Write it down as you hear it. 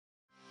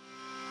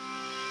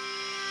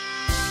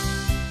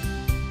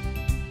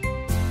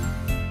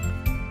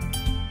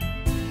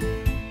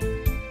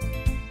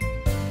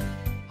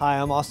Hi,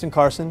 I'm Austin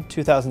Carson,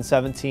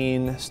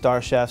 2017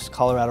 StarChefs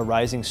Colorado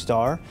Rising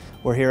Star.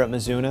 We're here at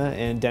Mizuna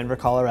in Denver,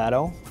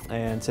 Colorado,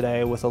 and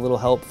today with a little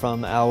help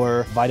from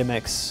our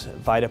Vitamix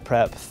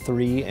Vita-Prep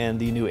 3 and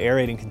the new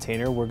aerating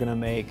container, we're gonna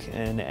make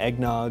an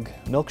eggnog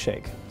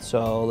milkshake.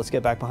 So let's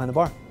get back behind the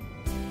bar.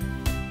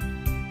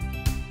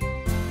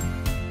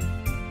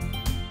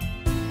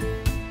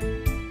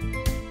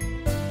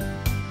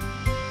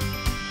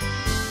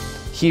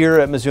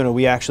 Here at Mizuna,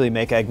 we actually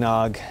make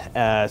eggnog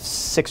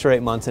 6 or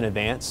 8 months in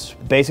advance.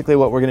 Basically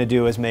what we're gonna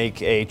do is make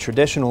a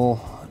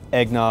traditional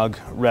eggnog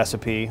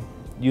recipe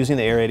using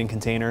the aerating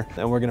container,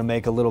 and we're gonna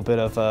make a little bit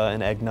of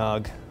an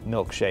eggnog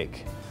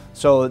milkshake.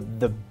 So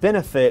the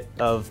benefit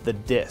of the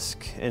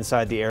disc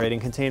inside the aerating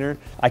container,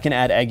 I can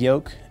add egg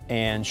yolk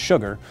and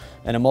sugar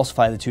and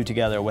emulsify the two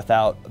together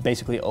without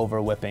basically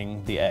over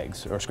whipping the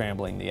eggs or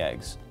scrambling the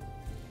eggs.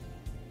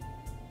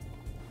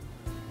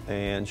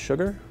 And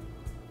sugar.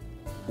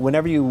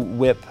 Whenever you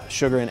whip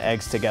sugar and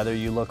eggs together,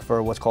 you look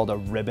for what's called a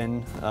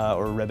ribbon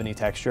or ribbony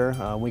texture.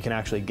 We can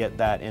actually get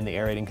that in the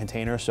aerating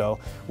container. So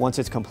once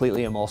it's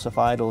completely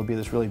emulsified, it'll be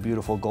this really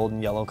beautiful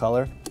golden yellow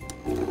color.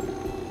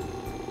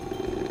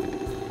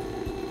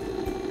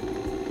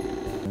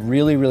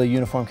 Really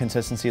uniform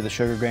consistency. The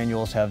sugar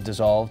granules have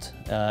dissolved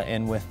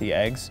in with the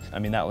eggs. I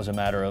mean, that was a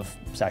matter of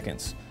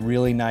seconds.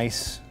 Really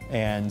nice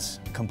and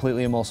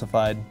completely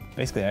emulsified,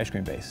 basically ice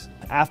cream base.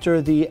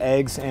 After the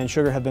eggs and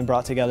sugar have been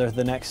brought together,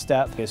 the next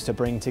step is to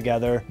bring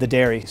together the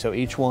dairy. So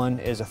each one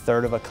is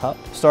 1/3 of a cup.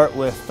 Start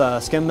with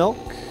skim milk,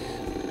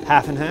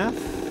 half and half,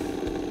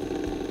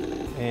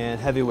 and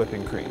heavy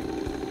whipping cream.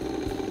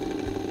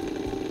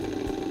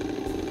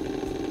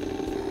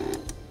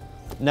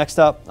 Next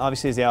up,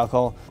 obviously, is the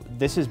alcohol.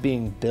 This is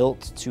being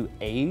built to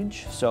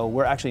age, so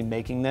we're actually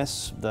making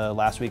this the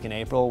last week in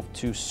April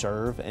to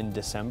serve in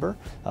December.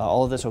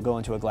 All of this will go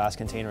into a glass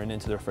container and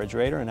into the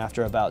refrigerator, and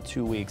after about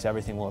 2 weeks,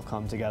 everything will have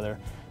come together,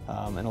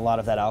 and a lot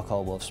of that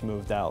alcohol will have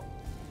smoothed out.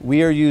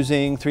 We are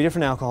using 3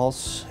 different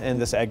alcohols in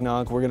this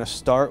eggnog. We're gonna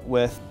start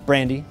with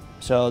brandy.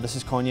 So this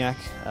is cognac,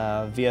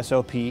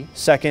 VSOP.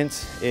 Second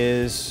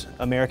is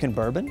American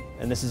bourbon,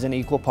 and this is in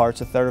equal parts,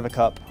 1/3 of a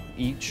cup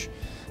each.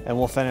 And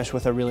we'll finish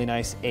with a really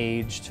nice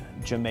aged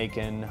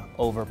Jamaican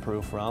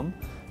overproof rum.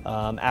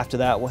 After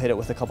that, we'll hit it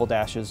with a couple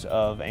dashes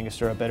of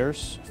Angostura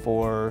bitters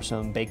for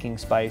some baking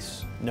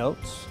spice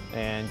notes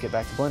and get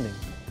back to blending.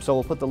 So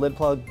we'll put the lid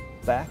plug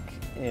back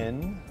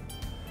in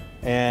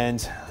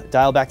and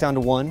dial back down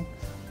to 1,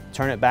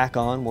 turn it back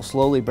on. We'll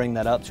slowly bring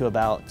that up to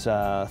about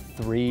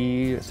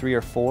 3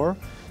 or 4,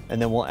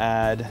 and then we'll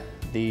add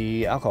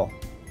the alcohol.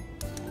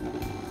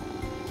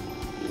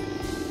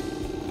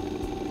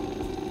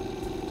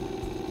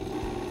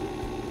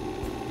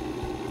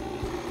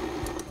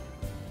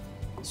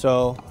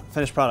 So,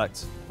 finished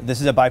product. This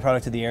is a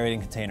byproduct of the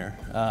aerating container.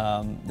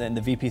 And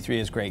the VP3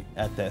 is great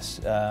at this.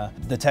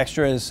 The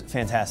texture is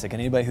fantastic, and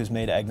anybody who's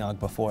made eggnog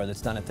before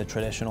that's done it the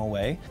traditional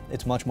way,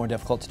 it's much more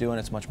difficult to do and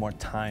it's much more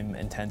time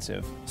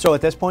intensive. So at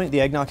this point,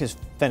 the eggnog is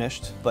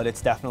finished, but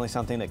it's definitely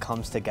something that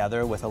comes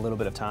together with a little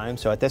bit of time.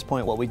 So at this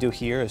point, what we do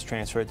here is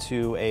transfer it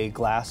to a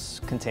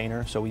glass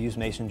container. So we use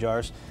mason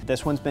jars.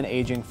 This one's been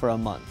aging for a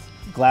month.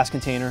 Glass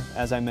container,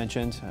 as I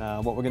mentioned.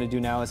 What we're gonna do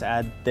now is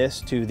add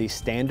this to the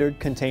standard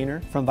container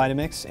from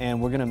Vitamix,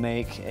 and we're gonna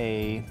make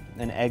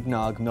an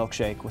eggnog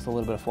milkshake with a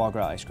little bit of foie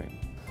gras ice cream.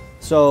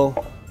 So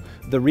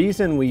the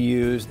reason we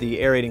use the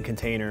aerating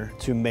container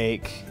to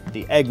make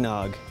the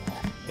eggnog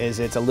is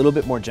it's a little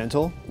bit more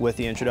gentle with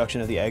the introduction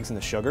of the eggs and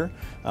the sugar.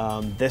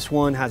 This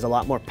one has a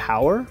lot more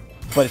power,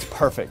 but it's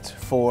perfect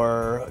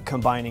for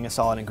combining a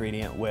solid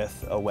ingredient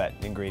with a wet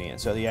ingredient.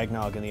 So the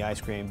eggnog and the ice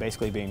cream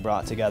basically being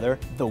brought together,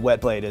 the wet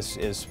blade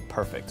is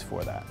perfect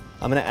for that.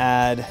 I'm gonna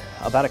add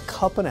about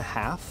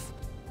 1.5 cups.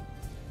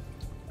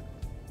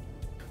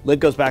 Lid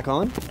goes back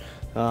on.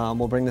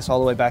 We'll bring this all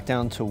the way back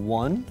down to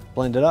 1.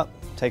 Blend it up,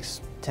 takes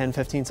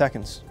 10-15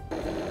 seconds.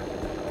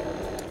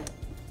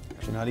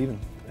 Actually not even.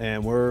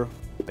 And we're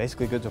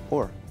basically good to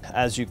pour.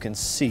 As you can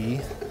see,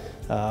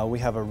 we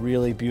have a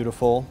really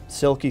beautiful,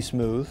 silky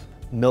smooth,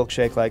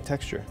 milkshake-like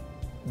texture.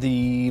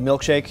 The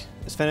milkshake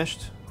is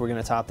finished. We're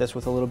gonna top this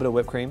with a little bit of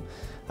whipped cream.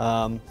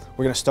 We're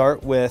gonna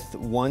start with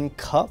 1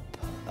 cup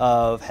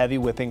of heavy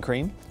whipping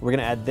cream. We're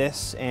gonna add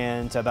this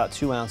and about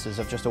 2 ounces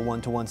of just a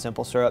 1-to-1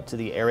 simple syrup to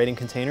the aerating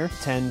container.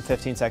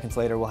 10-15 seconds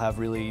later, we'll have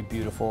really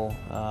beautiful,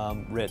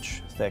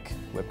 rich, thick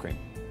whipped cream.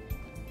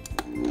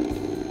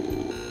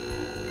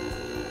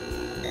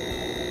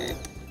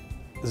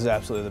 This is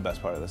absolutely the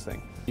best part of this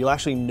thing. You'll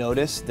actually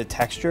notice the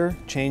texture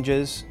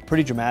changes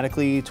pretty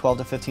dramatically 12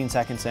 to 15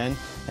 seconds in,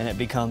 and it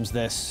becomes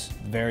this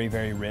very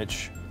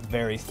rich,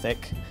 very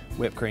thick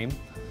whipped cream.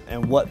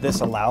 And what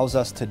this allows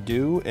us to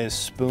do is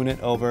spoon it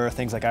over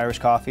things like Irish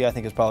coffee. I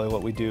think is probably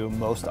what we do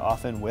most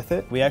often with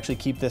it. We actually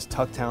keep this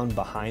tucked down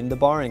behind the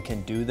bar and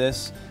can do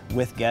this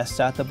with guests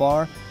at the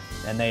bar,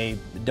 and they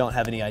don't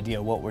have any idea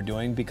what we're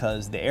doing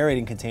because the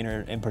aerating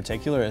container in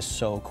particular is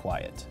so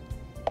quiet.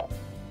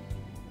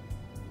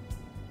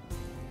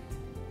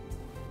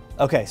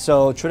 Okay,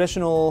 so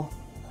traditional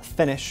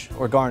finish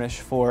or garnish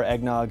for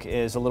eggnog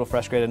is a little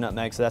fresh grated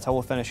nutmeg, so that's how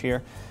we'll finish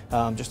here.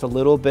 Just a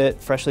little bit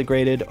freshly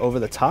grated over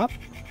the top.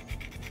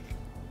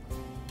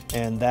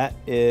 And that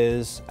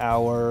is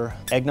our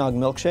eggnog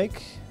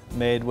milkshake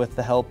made with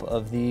the help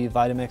of the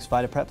Vitamix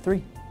Vita-Prep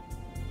 3.